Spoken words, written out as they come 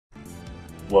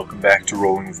Welcome back to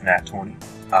Rolling with Nat 20.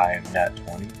 I am Nat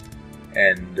 20,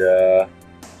 and I'm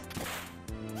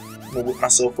gonna whip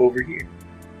myself over here.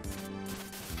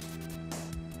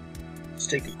 Let's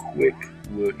take a quick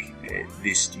look at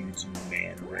this dude's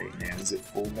mana right now. Is it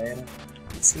full mana?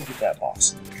 Let's look at that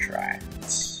boss and try.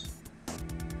 Let's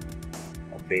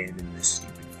abandon this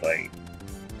stupid fight.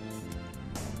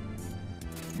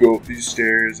 Go up these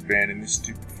stairs, abandon this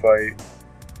stupid fight.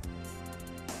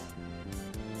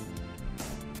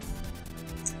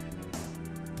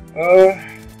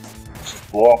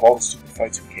 Just blow off all the stupid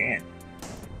fights we can.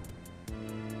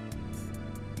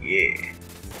 Yeah.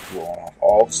 Blowing off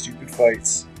all the stupid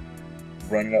fights.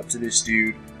 Running up to this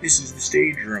dude. This is the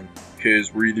stage room.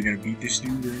 Because we're either going to beat this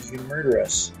dude or he's going to murder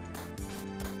us.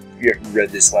 Yeah, we read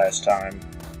this last time.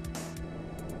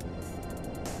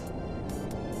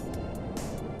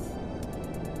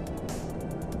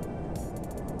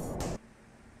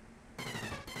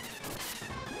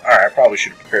 Alright, I probably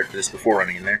should have prepared for this before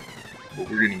running in there. But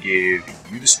we're going to give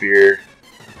you the spear.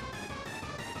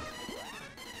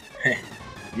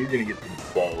 You're going to get the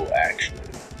bow, actually.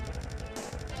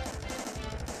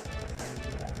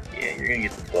 Yeah, you're going to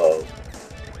get the bow.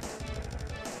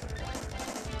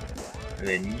 And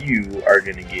then you are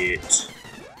going to get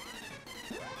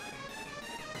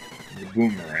the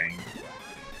boomerang.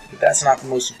 But that's not the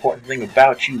most important thing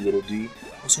about you, little dude.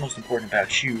 What's most important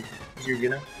about you is you're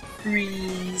going to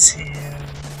freeze him.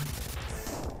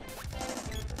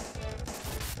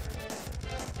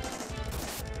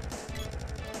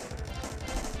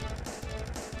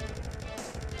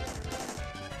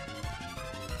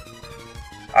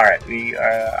 Alright,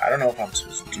 I don't know if I'm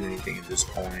supposed to do anything at this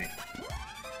point,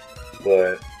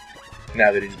 but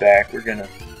now that he's back, we're gonna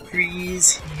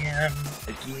freeze him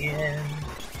again.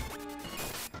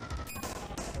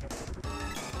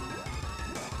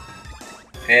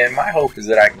 And my hope is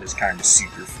that I can just kind of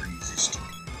super freeze this team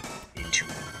into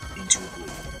oblivion.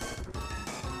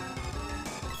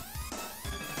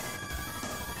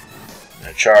 I'm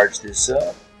gonna charge this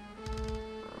up.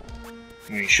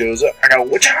 When he shows up, I go,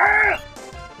 "Whatcha?"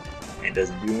 It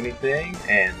doesn't do anything,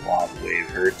 and Lava Wave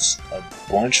hurts a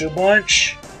bunch.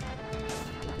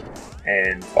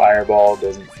 And Fireball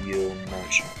doesn't feel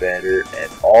much better at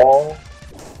all.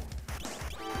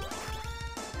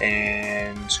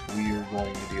 And we are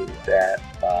going to deal with that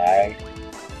by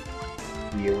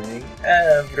healing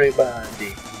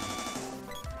everybody.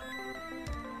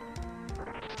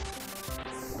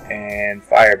 And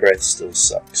Fire Breath still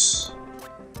sucks.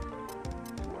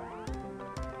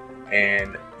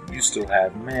 And you still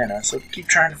have mana, so keep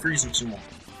trying to freeze him some more.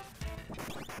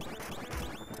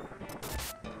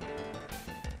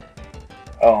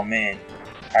 Oh man.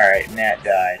 Alright, Nat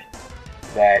died.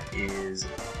 That is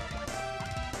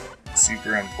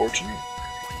super unfortunate.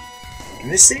 Can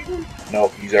this save him?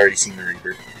 Nope, he's already seen the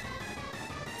Reaper.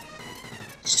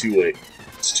 It's too late.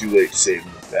 It's too late to save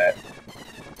him with that.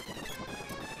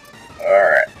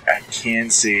 Alright, I can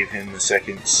save him the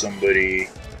second somebody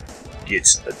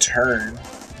gets a turn.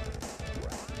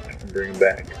 I can bring him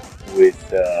back with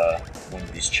one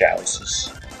of these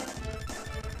chalices.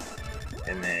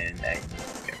 And then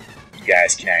you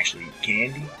guys can actually eat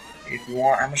candy if you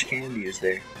want. How much candy is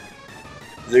there?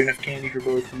 Is there enough candy for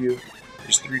both of you?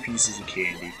 There's 3 pieces of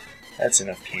candy. That's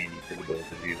enough candy for the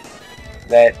both of you.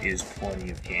 That is plenty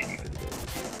of candy for the both of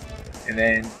you. And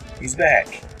then he's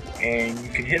back. And you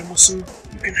can hit him with some,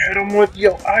 you can hit him with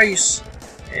your ice.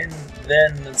 And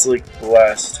then it's like the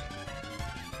last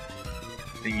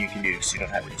thing you can do, because you don't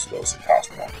have any spells that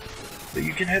cost more. But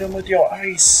you can hit him with your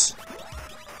ice.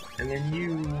 And then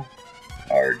you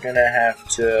are gonna have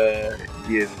to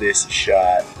give this a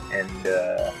shot and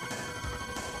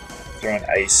throw an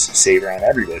ice saber on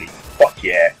everybody. Fuck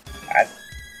yeah.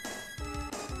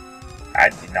 I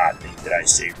did not think that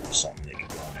ice saber was something that could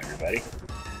go on everybody.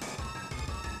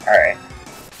 Alright.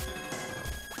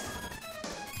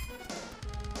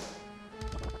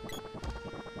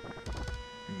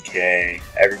 Okay,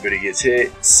 everybody gets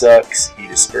hit, sucks, he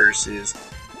disperses,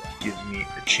 gives me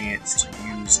a chance to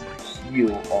use a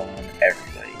heal on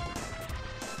everybody.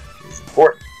 It's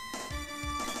important.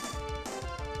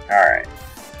 Alright.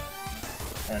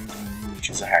 Which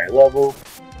is a higher level.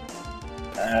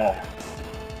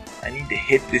 I need to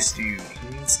hit this dude. He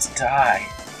needs to die.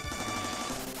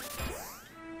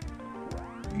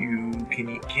 You can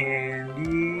eat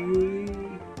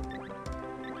candy.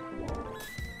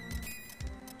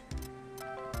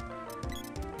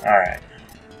 Alright.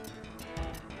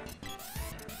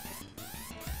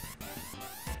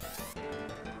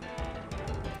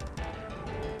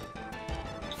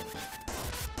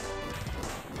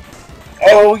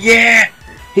 Oh yeah!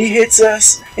 He hits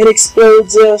us and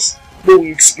explodes us, but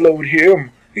we explode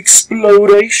him.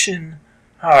 Explodation.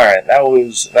 Alright, that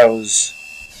was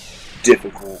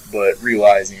difficult, but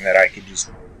realizing that I could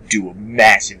just do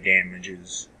massive damage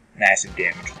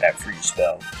with that free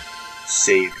spell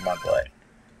saved my butt.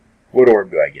 What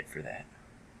orb do I get for that?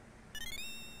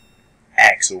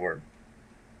 Axe orb.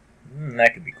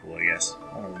 That could be cool, I guess.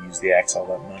 I don't really use the axe all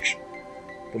that much,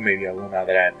 but maybe I will now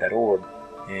that I have that orb.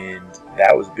 And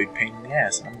that was a big pain in the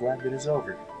ass, and I'm glad that it's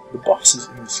over. The bosses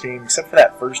in this game, except for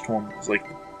that first one, was like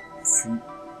the fruit,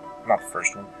 not the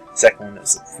first one, the second one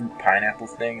was the fruit pineapple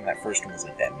thing, and that first one was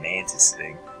like that mantis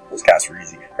thing. Those guys were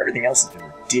easy. Everything else has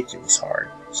been ridiculous hard.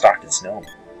 Stockton Snow.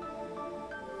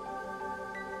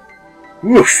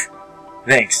 Woof!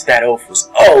 Thanks, that oaf was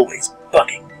always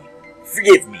bugging me.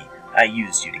 Forgive me, I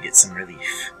used you to get some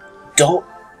relief. Dolt,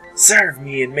 serve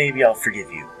me and maybe I'll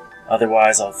forgive you.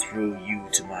 Otherwise, I'll throw you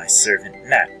to my servant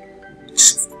Nat.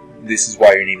 This is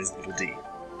why your name is Little D.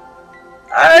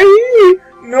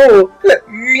 No, let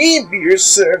me be your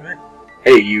servant.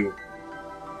 Hey, you.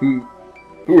 Who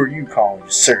are you calling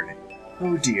a servant?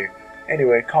 Oh dear.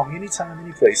 Anyway, call me anytime,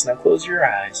 any place. Now close your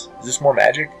eyes. Is this more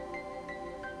magic?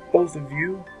 Both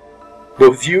you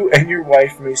and your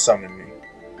wife may summon me.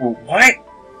 What?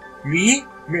 Me?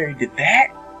 Mary did that?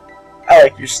 I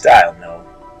like your style, no.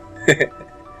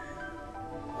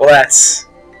 Well, that's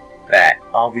that.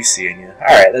 I'll be seeing you.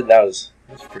 Alright, that was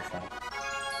pretty fun.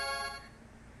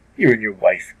 You and your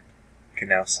wife can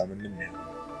now summon the new.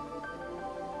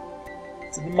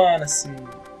 To the Mana Seed.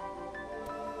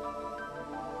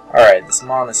 Alright, this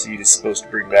Mana Seed is supposed to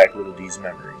bring back Little D's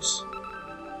memories.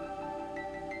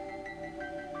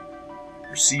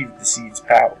 Receive the seed's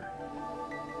power.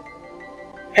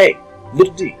 Hey,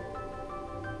 Little D.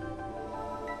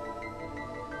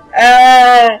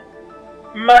 Ow!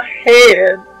 My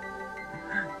head.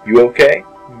 You okay?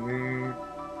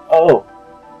 Oh.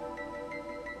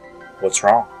 What's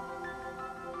wrong?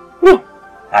 Whew,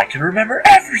 I can remember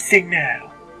everything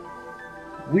now.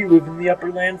 We live in the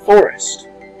Upperland Forest.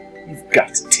 You've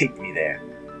got to take me there.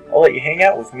 I'll let you hang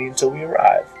out with me until we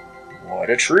arrive. What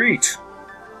a treat.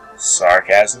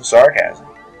 Sarcasm, sarcasm.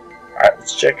 Alright,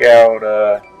 let's check out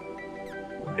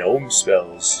gnome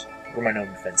spells. What are my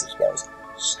gnome defensive spells?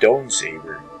 Stone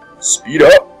Saber, Speed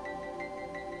Up,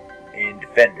 and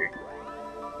Defender.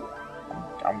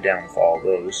 I'm down with all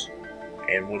those.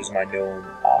 And what is my gnome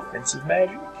offensive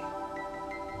magic?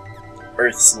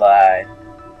 Earth Slide,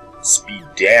 Speed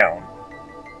Down,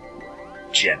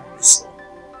 Gem Missile.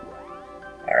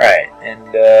 Alright,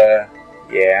 and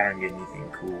yeah, I don't get anything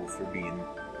cool for being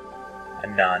a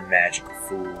non-magical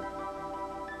fool.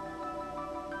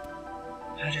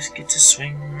 I just get to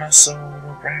swing my soul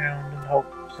around and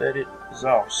hope that it is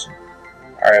awesome.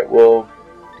 Alright, well,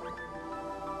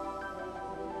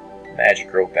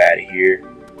 magic rope out of here.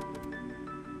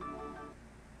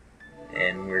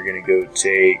 And we're gonna go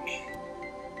take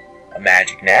a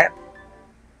magic nap.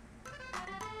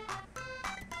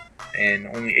 And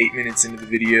only 8 minutes into the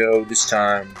video, this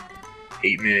time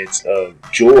 8 minutes of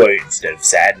joy instead of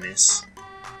sadness.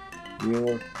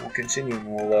 We'll continue and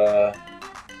we'll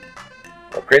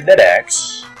upgrade that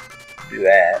axe. Do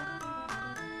that.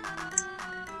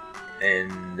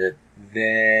 And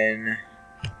then,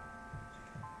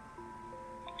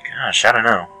 gosh, I don't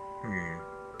know.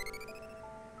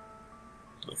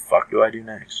 What the fuck do I do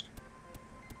next?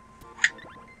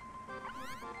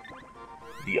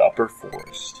 The Upper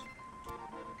Forest.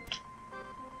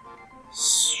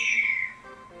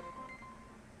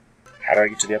 How do I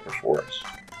get to the Upper Forest?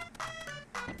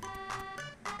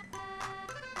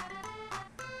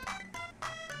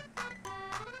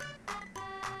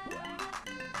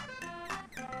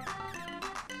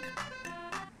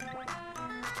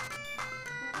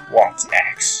 Watt's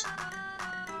axe.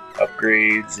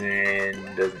 Upgrades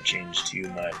and doesn't change too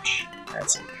much.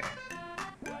 That's okay.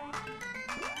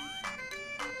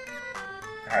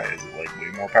 Alright, is it like way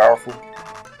more powerful?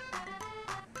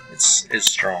 It's as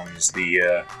strong as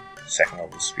the second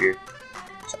level spear.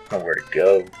 So I don't know where to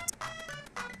go.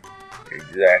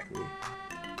 Exactly.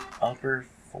 Upper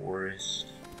Forest.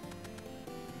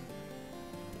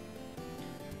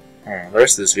 The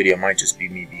rest of this video might just be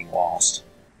me being lost.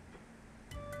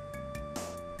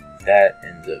 If that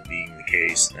ends up being the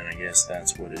case, then I guess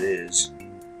that's what it is.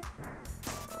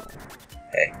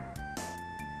 Hey.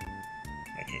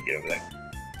 I can't get over there.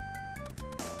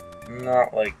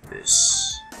 Not like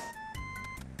this.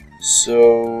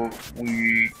 So,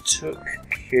 we took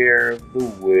care of the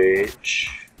witch.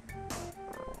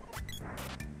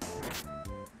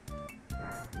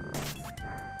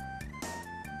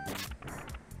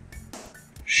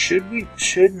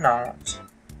 Should not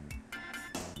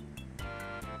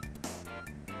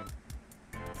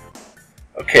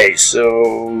Okay,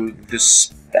 so the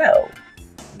spell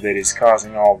that is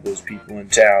causing all of those people in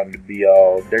town to be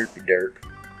all derpy derp,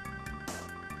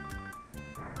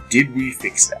 did we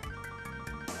fix that?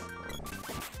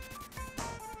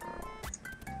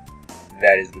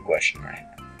 That is the question I have.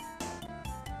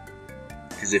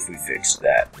 Because if we fixed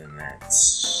that, then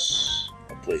that's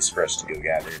a place for us to go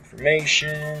gather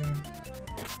information,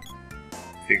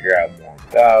 figure out more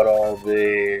about all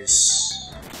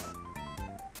this.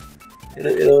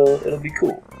 It'll be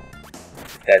cool.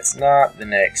 If that's not the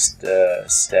next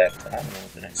step, then I don't know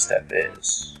what the next step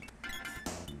is.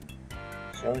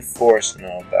 So the only forest to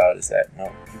know about is that,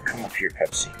 no, you come up here,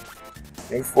 Pepsi.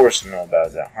 The only forest to know about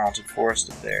is that haunted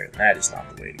forest up there, and that is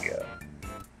not the way to go.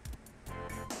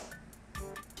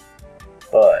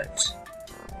 But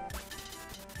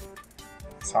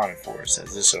this haunted forest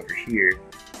has this over here,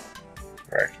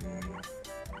 where I can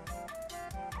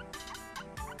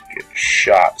get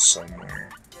shot somewhere.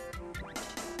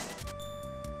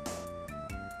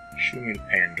 Shoot me to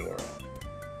Pandora.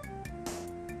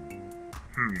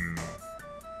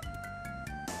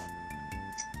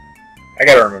 I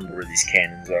gotta remember where these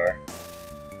cannons are.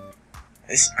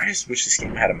 I just wish this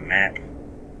game had a map.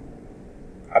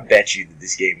 I bet you that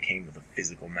this game came with a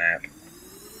physical map.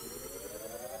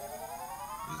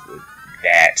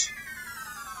 That.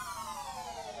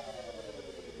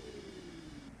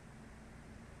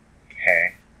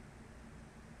 Okay.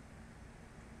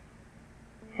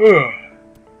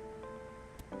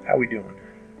 How we doing?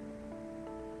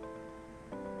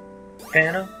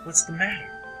 Vanna, what's the matter?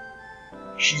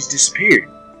 She's disappeared.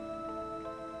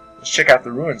 Let's check out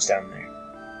the ruins down there.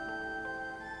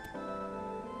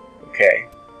 Okay.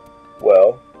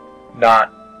 Well,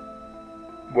 not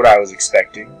what I was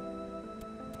expecting,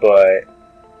 but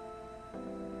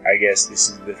I guess this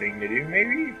is the thing to do,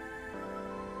 maybe?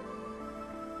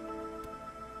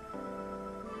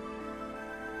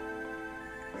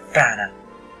 Vanna,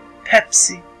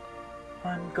 Pepsi,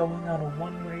 I'm going on a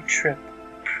one-way trip.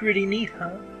 Pretty neat,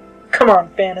 huh? Come on,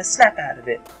 Vanna, snap out of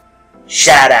it.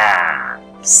 Shut up!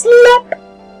 Slap!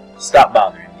 Stop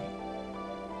bothering me.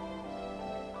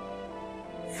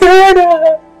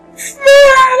 Vanna!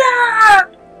 Vanna!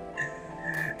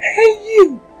 Hey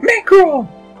you! Macro!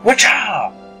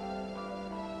 Watcha!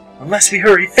 Unless we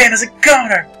hurry, Vanna's a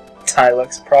goner!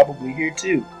 Dialec's probably here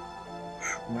too.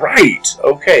 Right!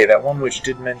 Okay, that one witch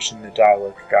did mention that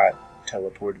Dialec got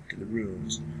teleported to the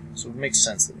ruins, so it makes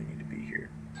sense that we need to be here.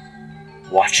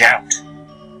 Watch out!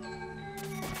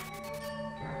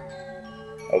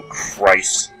 Oh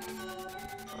Christ.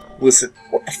 Listen,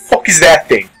 what the fuck is that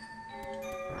thing?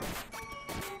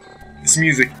 This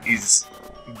music is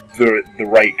the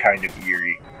right kind of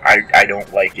eerie. I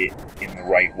don't like it in the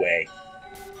right way.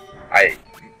 I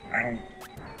don't...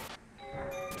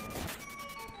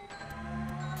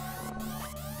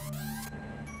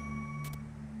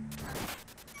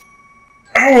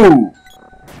 Oh!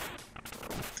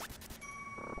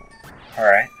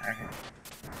 Alright, okay.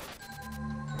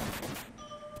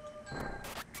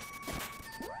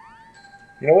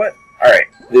 You know what? Alright,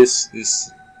 this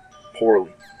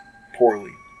poorly.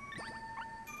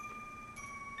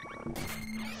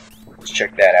 Let's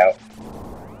check that out.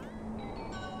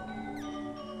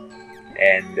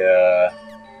 And,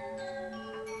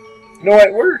 you know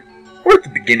what? We're at the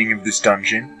beginning of this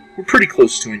dungeon. We're pretty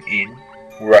close to an inn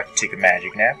where I can take a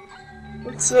magic nap.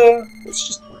 Let's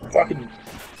just fucking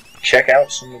check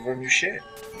out some of our new shit.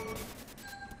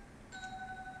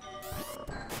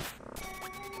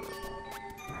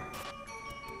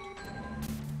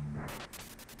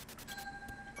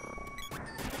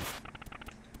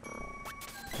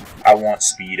 I want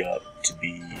speed up to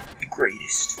be the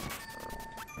greatest.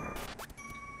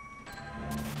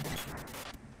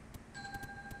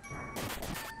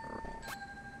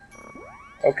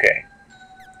 Okay,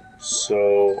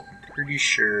 so I'm pretty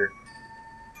sure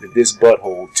that this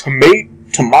butthole,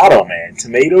 Tomato Man,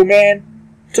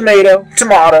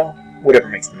 whatever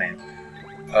makes the man.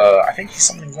 I think he's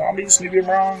summoning zombies, maybe I'm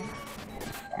wrong.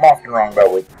 I'm often wrong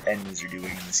about what enemies are doing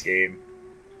in this game,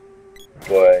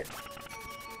 but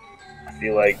I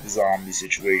feel like the zombie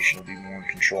situation will be more in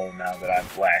control now that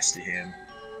I've blasted him.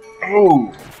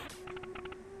 Oh!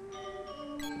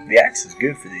 The axe is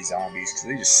good for these zombies because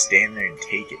they just stand there and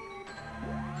take it.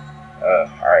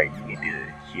 Alright, you need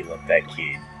to heal up that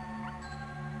kid.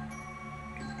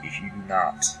 If you do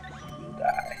not, he will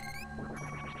die.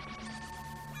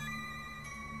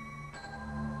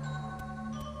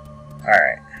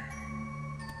 Alright.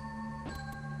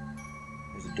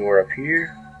 There's a door up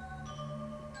here.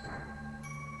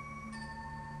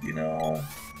 You know,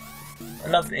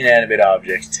 enough inanimate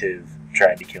objects have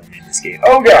tried to kill me in this game.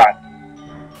 Oh god!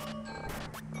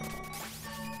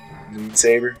 Moon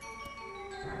Saber.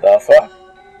 The fuck?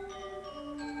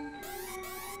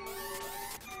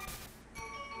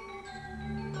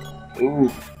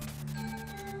 Ooh.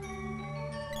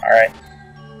 Alright.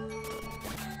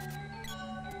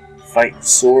 Fight the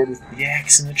sword with the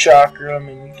axe and the chakra. I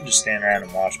mean, you can just stand around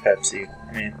and watch Pepsi.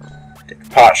 I mean, take a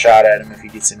pot shot at him if he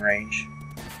gets in range.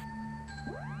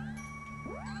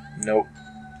 Nope.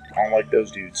 I don't like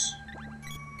those dudes.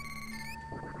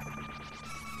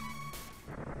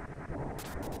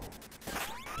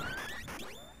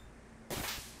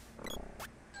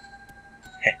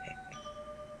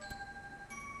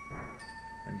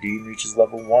 When Dean reaches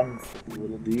level 1 for the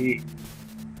little D.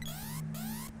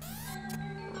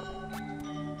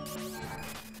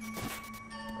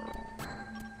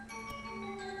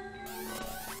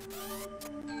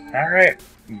 Alright,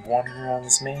 wandering around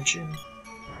this mansion.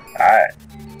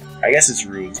 I guess it's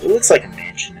ruins. It looks like a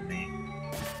mansion to me.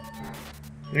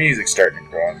 The music's starting to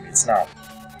grow on me. It's not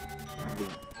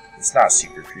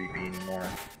super creepy anymore,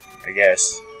 I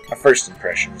guess. My first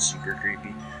impression was super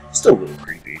creepy. Still a little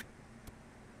creepy.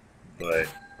 But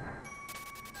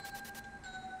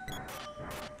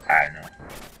I don't know.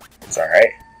 It's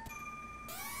alright.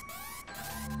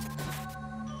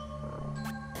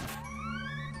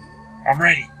 I'm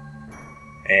ready.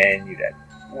 And you're dead.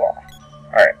 Whoa.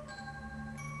 Alright.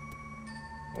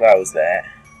 Well, that was that.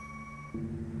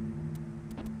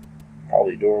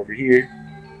 Probably a door over here.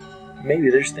 Maybe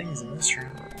there's things in this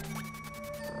room.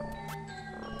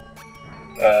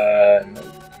 No.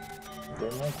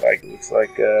 Doesn't look like it. Looks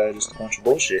like just a bunch of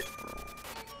bullshit.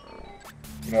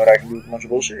 You know what I can do with a bunch of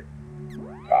bullshit?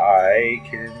 I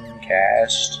can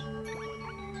cast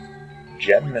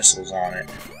gem missiles on it.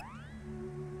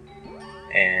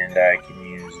 And I can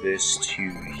use this to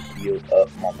heal up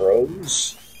my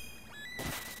bros.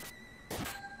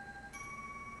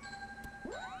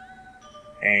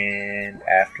 And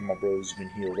after my bros have been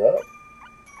healed up,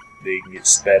 they can get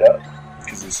sped up,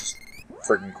 because this is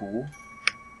freaking cool.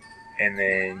 And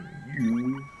then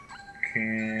you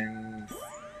can...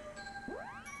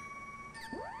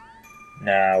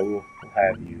 Nah, we'll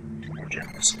have you 2 more gem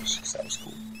missiles, because that was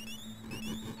cool.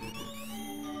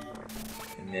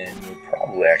 And then we'll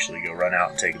probably actually go run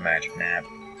out and take a magic nap.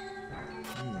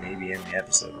 Maybe end the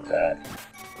episode with that.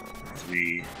 As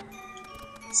we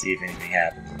see if anything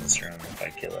happens in this room if I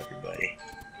kill everybody.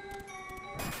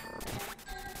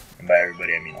 And by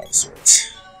everybody, I mean all the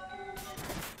swords.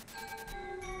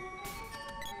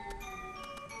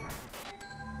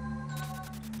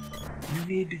 You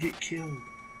need to get killed.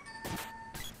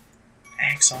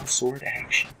 Axe on sword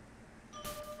action.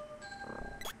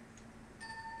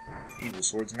 Evil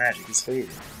sword's magic is fading.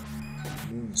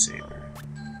 Moon Saber.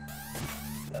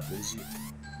 Levels you.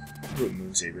 Look what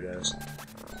Moon Saber does.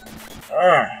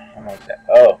 I don't like that.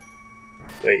 Oh.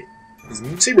 Wait. Is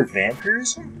Moon Saber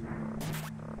vampirism?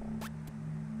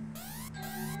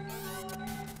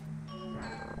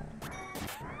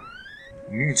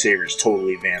 Moon Saber is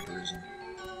totally vampirism.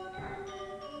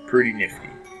 Pretty nifty.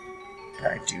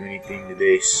 Can I do anything to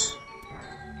this?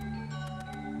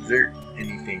 Is there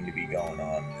anything to be going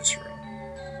on in this room?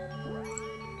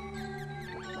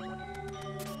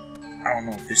 I don't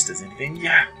know if this does anything.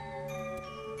 Yeah.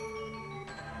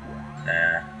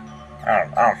 Nah. I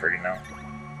don't freaking know.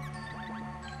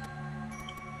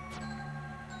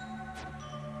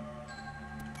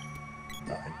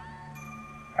 Nothing.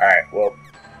 Alright, well.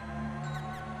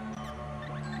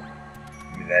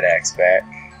 Give me that axe back.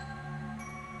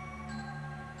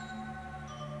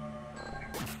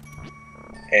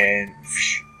 And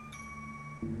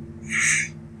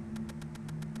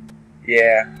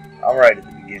yeah, I'm right at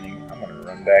the beginning. I'm gonna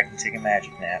run back and take a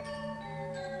magic nap.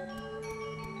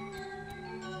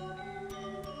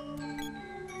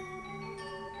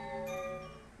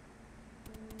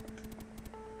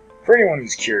 For anyone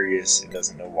who's curious and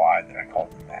doesn't know why that I call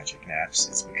them magic naps,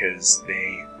 it's because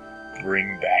they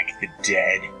bring back the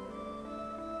dead.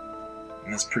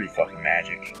 And that's pretty fucking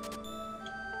magic.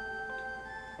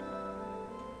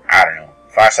 I don't know.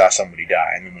 If I saw somebody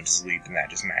die and then went to sleep and that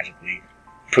just magically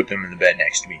put them in the bed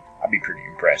next to me, I'd be pretty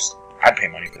impressed. I'd pay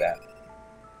money for that.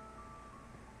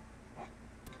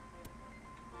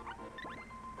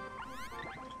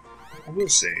 I will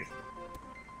save.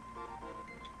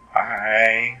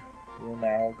 I will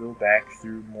now go back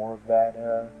through more of that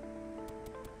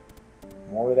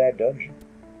dungeon.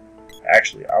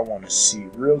 Actually, I want to see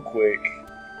real quick.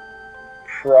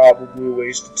 Probably a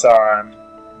waste of time.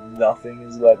 Nothing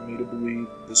has led me to believe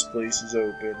this place is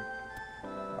open.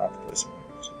 Not the place I'm going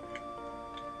to.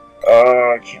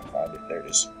 I can't find it. There it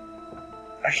is.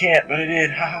 I can't, but I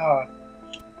did. Haha.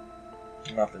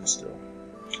 Nothing still.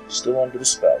 Still under the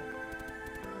spell.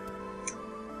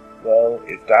 Well,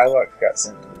 if Dialogue got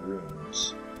sent to the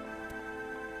rooms,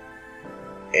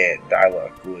 and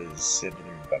Dialogue was sent to the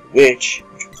rooms by the witch,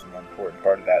 which was an important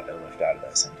part of that I left out of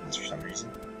that sentence for some reason,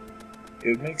 it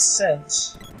would make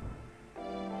sense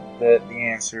that the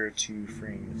answer to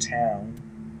freeing the town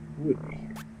would be here.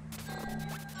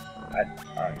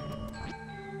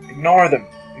 Ignore them.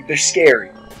 They're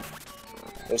scary.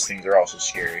 Those things are also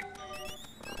scary.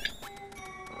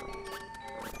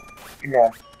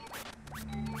 Ignore them.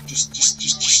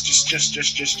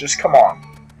 Just come on.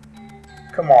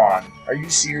 Come on. Are you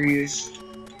serious?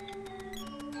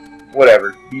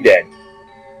 Whatever. Be dead.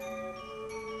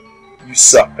 You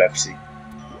suck, Pepsi.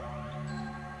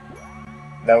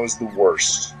 That was the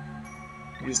worst.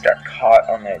 You just got caught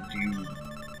on that dude.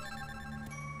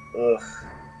 Ugh.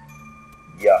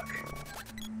 Yuck.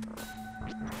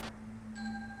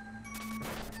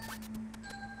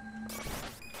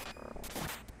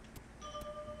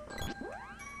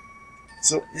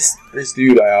 So this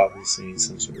dude, I obviously need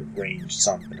some sort of ranged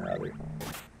something or other.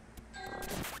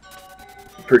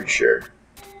 I'm pretty sure.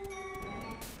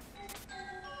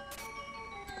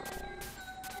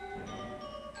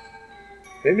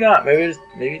 Maybe not. Maybe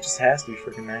it just has to be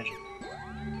freaking magic.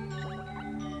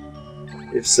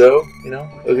 If so, you know,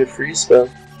 a good freeze spell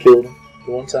killed him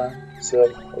the one time.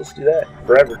 So let's do that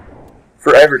forever.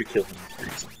 Forever to kill him with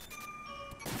freezing.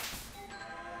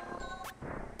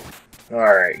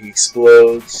 Alright, he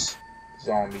explodes.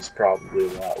 Zombie's probably a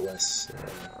lot less.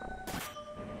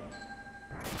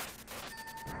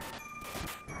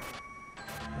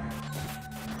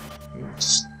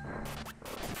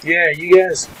 Yeah, you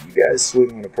guys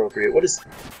swing when appropriate. Where did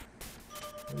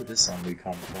this zombie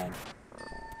come from?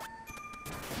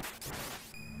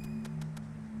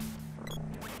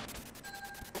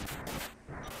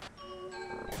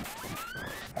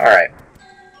 Alright.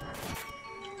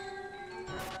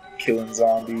 Killing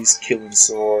zombies, killing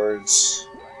swords.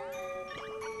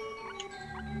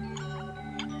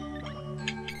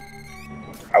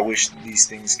 I wish these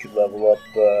things could level up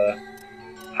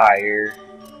higher.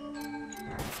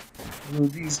 Ooh,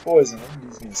 these poison.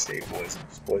 These gonna stay poison.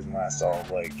 This poison lasts all of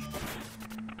like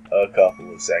a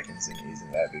couple of seconds and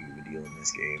isn't that big of a deal in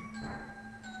this game.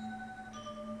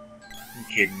 You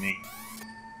kidding me?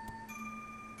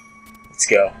 Let's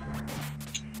go.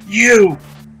 You!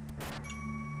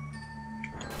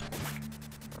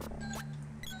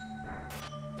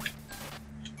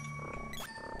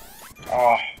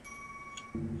 Oh.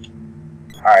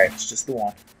 Alright, it's just the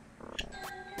one.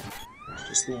 It's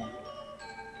just the one.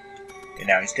 And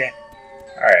now he's dead.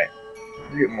 Alright.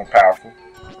 We're getting more powerful.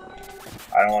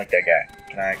 I don't like that guy.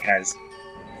 Can I just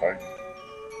fucking...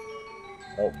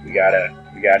 Oh, we gotta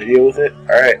deal with it.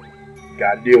 Alright.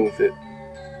 Gotta deal with it.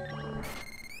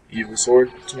 Evil sword,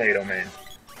 tomato man.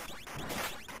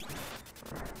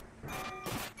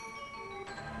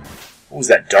 What was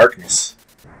that darkness?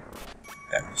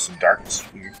 That was some darkness.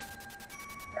 Weird.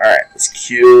 Alright, let's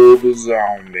kill the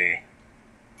zombie.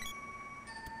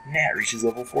 Nat reaches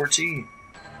level 14.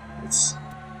 Let's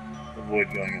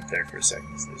avoid going up there for a second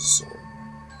because there's a sword.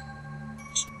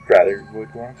 Just rather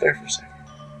avoid going up there for a second.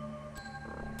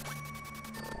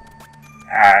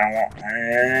 I don't want...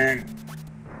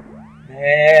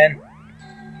 Man.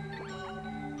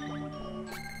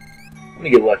 I'm gonna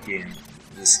get lucky and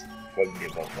just fucking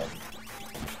get both of them.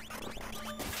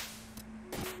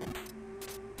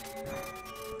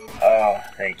 Oh,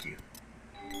 thank you.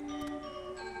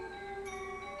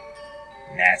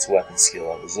 Nat's weapon skill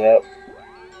levels up.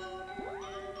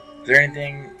 Are there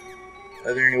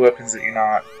any weapons that you're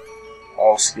not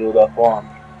all skilled up on?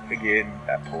 Again,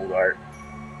 that pole dart.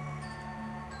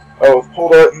 Oh, with pole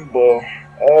dart and bow.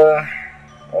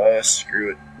 Screw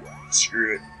it.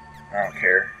 Screw it. I don't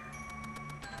care.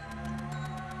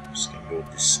 I'm just gonna go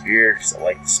with the spear because I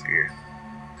like the spear.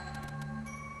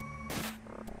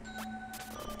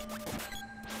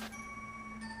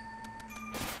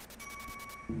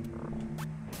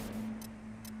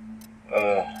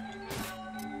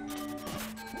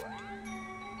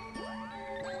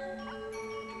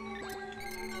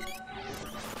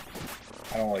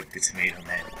 I don't like the tomato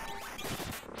man.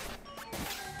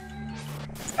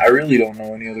 I really don't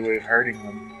know any other way of hurting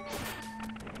them.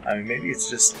 I mean, maybe it's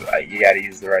just you gotta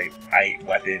use the right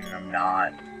weapon and I'm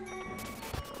not.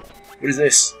 What is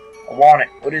this? I want it.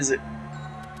 What is it?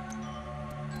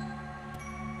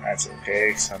 That's okay,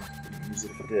 because I'm gonna use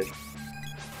it if I did.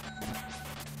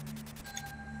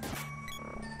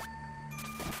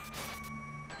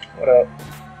 What up?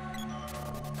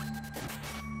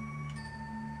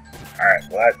 Alright,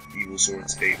 well that evil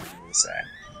sword's favored with that.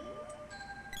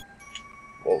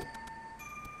 Whoa.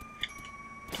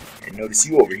 And notice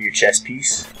you over here, chess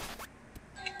piece.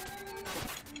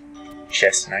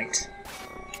 Chest Knight.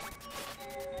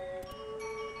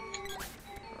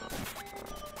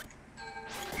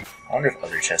 I wonder if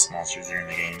other chest monsters are in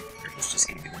the game, or if it's just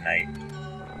gonna be the Knight.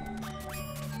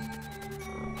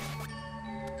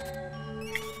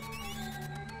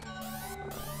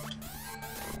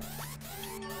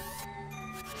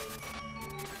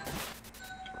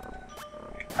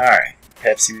 Alright,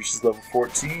 Pepsi reaches level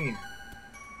 14.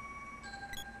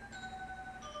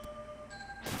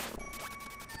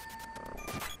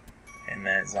 And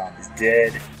that zombie's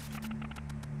dead.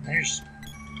 There's...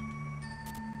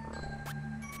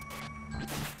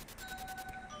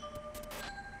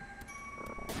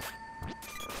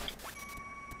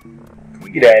 Can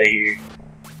we get out of here?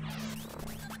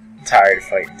 I'm tired of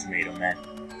fighting Tomato Man.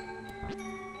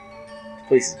 This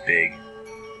place is big.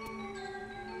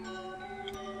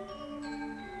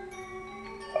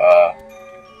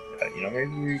 You know,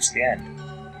 maybe we reach the end.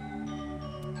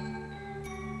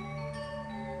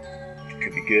 It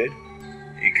could be good.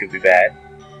 It could be bad.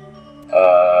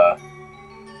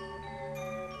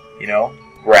 You know,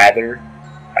 rather.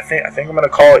 I think I'm gonna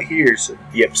call it here, so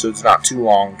the episode's not too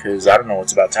long, because I don't know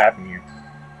what's about to happen here.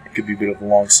 It could be a bit of a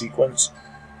long sequence,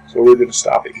 so we're gonna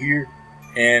stop it here.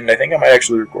 And I think I might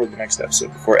actually record the next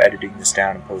episode before editing this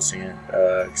down and posting it,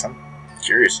 because I'm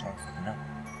curious. I don't fucking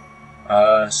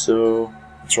know. So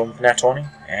let's roll with Nat 20,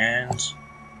 and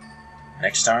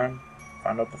next time,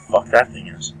 find out what the fuck that thing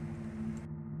is.